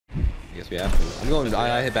I guess we have to. I'm going.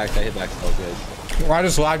 I hit back. I hit back. Oh, good. Well, I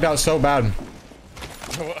just lagged out so bad.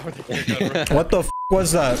 What the f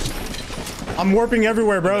was that? I'm warping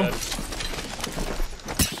everywhere, bro.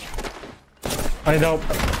 I need help.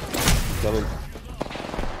 Double.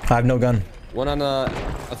 I have no gun. One on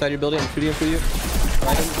outside your building. I'm shooting for you.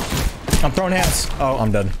 I'm throwing hands. Oh,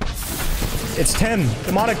 I'm dead. It's Tim.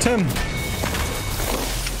 Demonic Tim.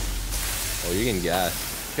 Oh, you're getting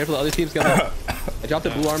gas. Careful, the other team's coming. I dropped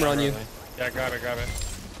the blue armor on you. Yeah, grab it, grab it.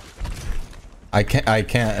 I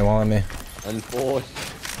can't. It won't let me. Unfortunately.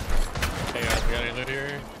 Hey guys, we got any loot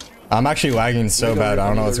here? I'm actually lagging so bad. I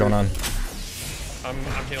don't know what's going on. I'm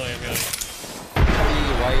healing, I'm healing.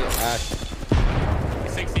 White ash.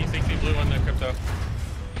 60 blue on the crypto.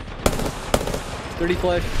 30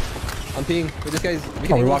 flesh. I'm peeing. This guy's.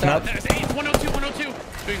 Oh, we're walking up. 102, 102.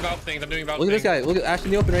 Doing valve things. I'm doing valve Look at things. this guy. Look at Ash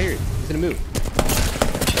in the open right here. He's gonna move.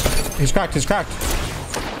 He's cracked. He's cracked.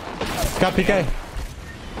 Got PK.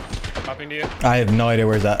 Popping to you. I have no idea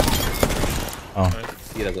where's that. Oh.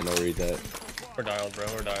 Nice. He doesn't know where he's at. We're dialed, bro.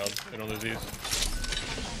 We're dialed. We don't lose these.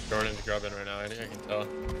 Jordan's grubbing right now. I can tell.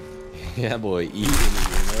 Yeah, boy. Eating.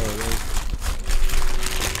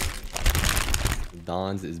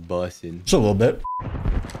 Don's is busting. Just a little bit.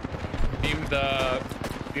 Beam the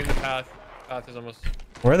path. Path is almost.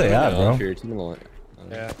 Where are they at, bro?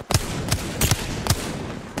 Yeah.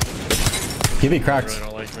 Give me cracked. They really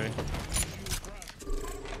don't like me.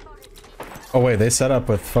 Oh wait, they set up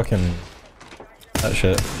with fucking that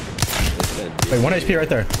shit. Wait, 1 HP right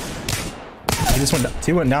there.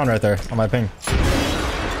 He went down right there on my ping.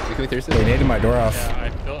 They naded my door off.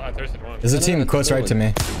 Yeah, I thirsted one. There's a team close right to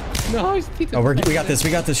me. No, he's Oh, we got this.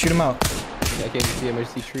 We got this. Shoot him out. Yeah, I can't see him. I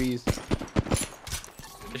just see trees.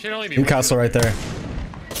 It should only be Newcastle right there.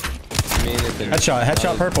 Man,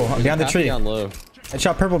 Headshot purple behind the tree.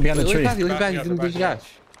 Headshot purple behind the tree. Look back, he's in the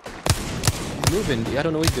dash. He's moving. I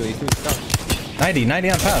don't know what he's doing. He's doing stuff. 90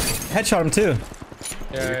 on path. Headshot him too.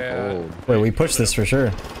 Yeah. Wait, we pushed this for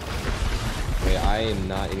sure. Wait, I am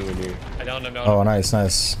not anywhere near. I downed him. Oh, nice.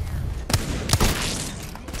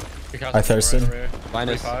 I thirsted.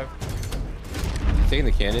 Minus. Taking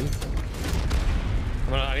the cannon.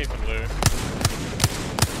 I need some loot.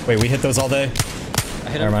 Wait, we hit those all day? I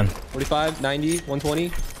hit him. 45, 90,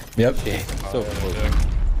 120. Yep. Yeah, so close.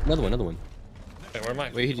 Another one. Wait, where am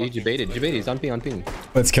I? Wait, he debated. He's on ping.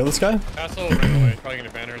 Let's kill this guy. Castle right away. Probably gonna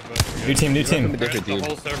banners, but New team. Different the dude.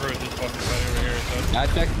 whole server is just fucking right over here. So. I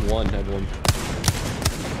checked one. Had one.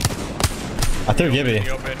 I threw Gibby.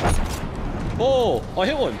 Oh, I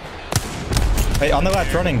hit one. Hey, on the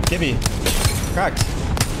left, running. Gibby. Cracked.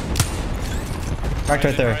 Cracked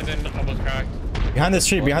right there. Almost cracked. Behind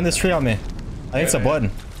this tree on me. I think it's a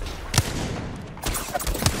blood.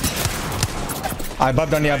 I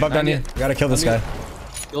bubbed on you. We gotta kill this guy.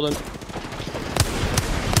 Killed him.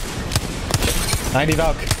 90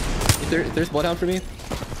 Valk. If there's bloodhound for me.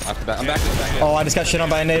 I'm back. Oh, I just got shit on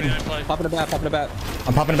by a nade. Popping a bat.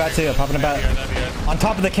 I'm popping a bat too. On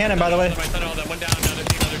top of the cannon, by the way.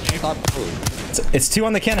 It's 2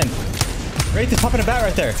 on the cannon. Wraith is popping a bat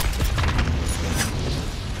right there.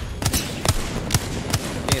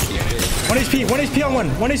 1 HP on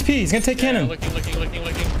one. 1 HP. He's gonna take cannon. Looking.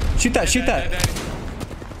 Shoot that.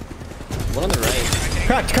 One on the right.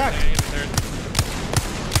 Cracked.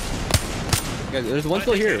 Guys, there's one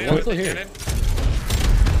still here. Take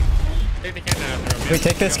the cannon after him. Can we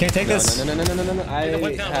take this? Can you take this? No.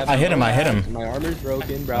 I hit him. My armor's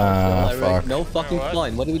broken, bro. Fuck. No fucking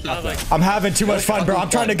fun. What are we talking about? I'm having too much fun, bro. I'm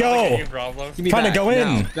trying to go. Trying to go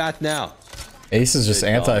in. Back now. Ace is just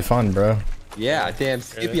anti-fun, bro. Yeah, damn.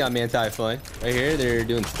 Skippy on anti-fun. Right here, they're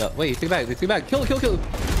doing stuff. Wait, take it back. Kill.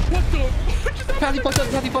 What the? Pathy fucked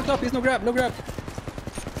up. There's no grab.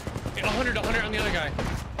 100 on the other guy.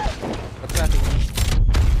 What's Pathy?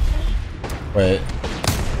 Wait. I'm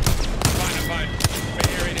fine. Right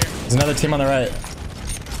here. There's another team on the right.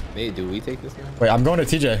 Hey, do we take this guy? Wait, I'm going to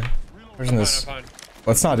TJ. Where's this? I'm fine.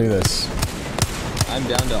 Let's not do this. I'm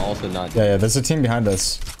down to also not. Yeah, there's a team behind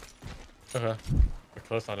us. We're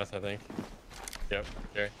close on us, I think. Yep.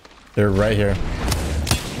 Okay. They're right here.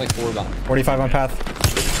 I'm like 4 about. 45 on path.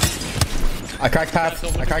 I cracked path.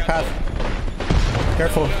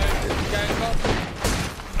 Careful.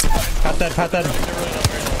 Pat that.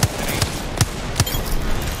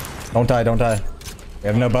 Don't die. We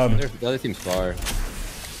have no bub. The other team's far.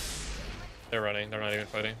 They're running. They're not even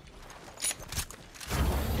fighting.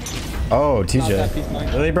 Oh,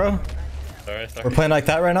 TJ. Really, bro? Sorry. We're playing like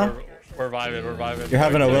that right now? We're vibing. You're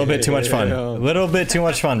having a little bit too much fun. A little bit too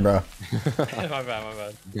much fun, bro. My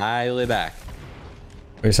bad. Dial it back.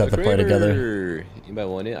 We just have to play together. You might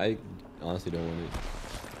want it. I honestly don't want it.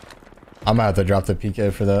 I'm gonna have to drop the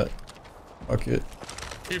PK for that. Fuck it.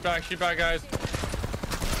 Shoot back, guys.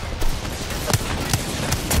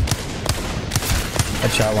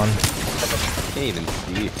 Headshot one. Can't even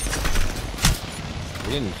see.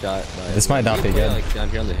 We're getting shot by... This might not be good. Like down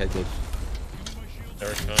here on the head glitch. There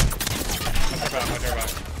we go.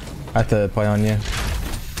 I have to play on you.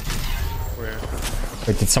 Where?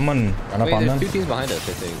 Wait, did someone run up on them? There's 2 teams behind us,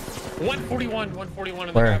 I think. 141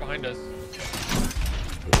 and Where? the guy behind us.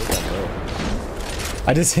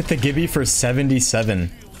 I just hit the Gibby for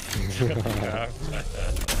 77. Yeah.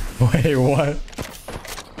 Wait, what?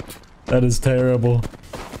 That is terrible.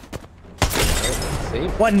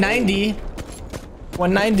 190.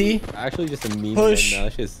 190. Actually, just a meme Push. right now.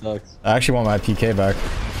 Shit sucks. I actually want my PK back.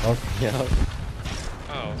 Oh, Yeah.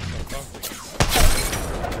 Oh,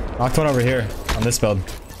 knocked one over here on this build.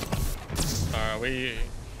 we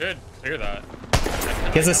should clear that.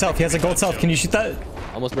 He has a self. He has a gold self. Can you shoot that?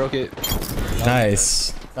 Almost broke it.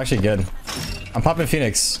 Nice. Actually good. I'm popping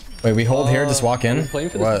Phoenix. Wait, we hold here, just walk Are we in. playing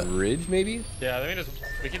for What? this bridge, maybe? Yeah, let me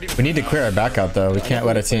just. We need to clear our back out though. We can't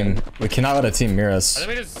let a team. We cannot let a team mirror us. I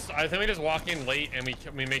think we just walk in late and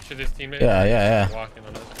we make sure this teammate. Yeah. Walk in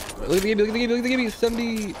on us. Look at the Gibby, look at the Gibby, look at the Gibby.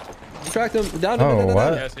 70. Distract him. Down. Oh, down.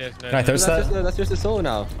 what? Yes. Can I thirst that? That's just a solo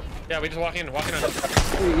now. Yeah, we just walk in on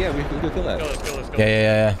us. Oh, yeah, we can kill that. Let's go.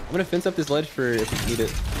 Yeah. I'm gonna fence up this ledge for if we need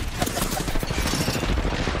it.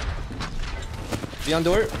 Beyond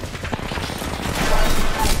door.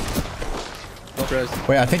 No press.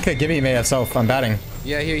 Wait, I think that Gibby may have self. I'm batting.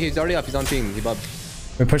 Yeah, he's already up. He's on ping. He bubbed.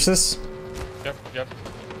 We push this? Yep.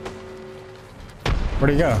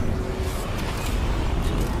 Where'd he go? I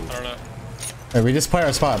don't know. Wait, we just play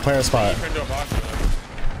our spot. Play our spot. Turn to a box.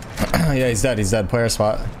 Yeah, he's dead. Play our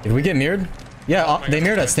spot. Did we get mirrored? Yeah, they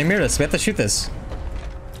mirrored us. We have to shoot this.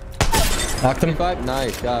 Knocked him. 25.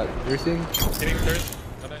 Nice. Got piercing. Hitting third.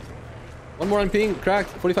 One more on ping. Cracked.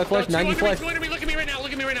 45 flash. 90 flash. Look at me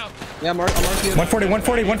right now. Yeah, I'm marking you.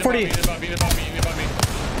 140. You need above me.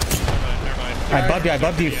 I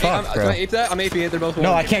bubbed you. Fuck, Can bro. I ape that? I'm aping it. They're both.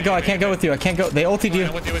 No, I can't go with you. They ulted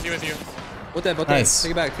you. With you. What that? Nice.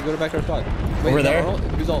 Take it back. Go back to our spot. Wait, Over there?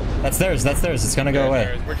 Who's ult? That's theirs. It's gonna go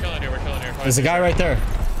away. We're chilling here. There's a guy right there.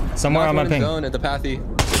 Somewhere on my ping. Zone at the pathy.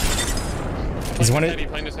 He's one.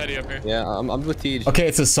 Playing this heady up here. Yeah, I'm with Tej. Okay,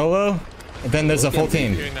 it's a solo, and then there's a full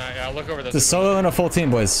team. Yeah, look over this. It's a solo and a full team,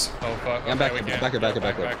 boys. Oh fuck. Yeah, I'm back. We can't. Back. We got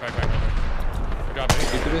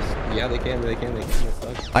it. You do this? Yeah, they can. That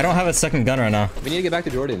sucks. I don't have a second gun right now. We need to get back to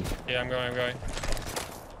Jordan. Yeah, I'm going.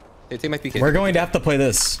 Hey, take my PK. We're going to have to play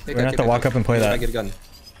this. We're gonna have to walk up and play that. Get a gun.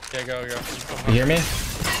 Yeah, go. You hear me? Yep,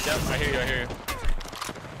 I hear you.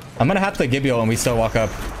 I'm gonna have to Gibby and we still walk up.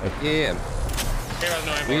 Yeah.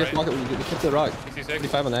 We just walk up. We get to the rock. PC6.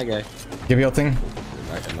 55 on that guy. Gibby ulting. I'm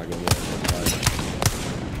not going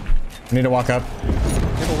We need to walk up.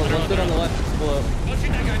 One stood on the left. Pull up. Don't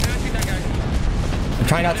shoot that guy. I'm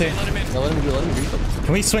trying not to. Let him in. No, let him do something.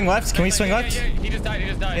 Can we swing left? Yeah, he just died. He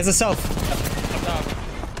has a self. Up top.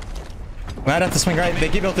 I might have to swing right. They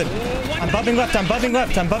Gibby ulted. I'm bubbing left.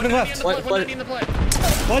 What?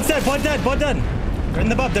 Blood's dead. They're in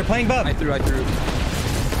the bub. They're playing bub. I threw.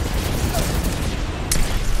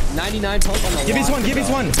 99 pump on the Gibby's one.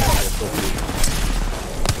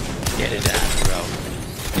 Get his ass, bro.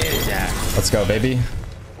 Get his ass. Let's go, baby.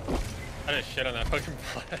 I just shit on that fucking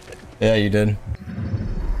play. Yeah, you did.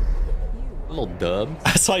 Little dub.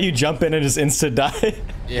 I saw you jump in and just insta die.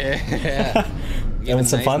 Yeah. Having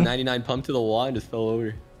some fun? 99 pump to the wall and just fell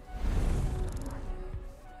over.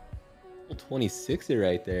 26er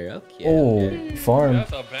right there. Okay. Oh, okay. farm.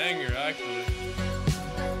 That's a banger, actually.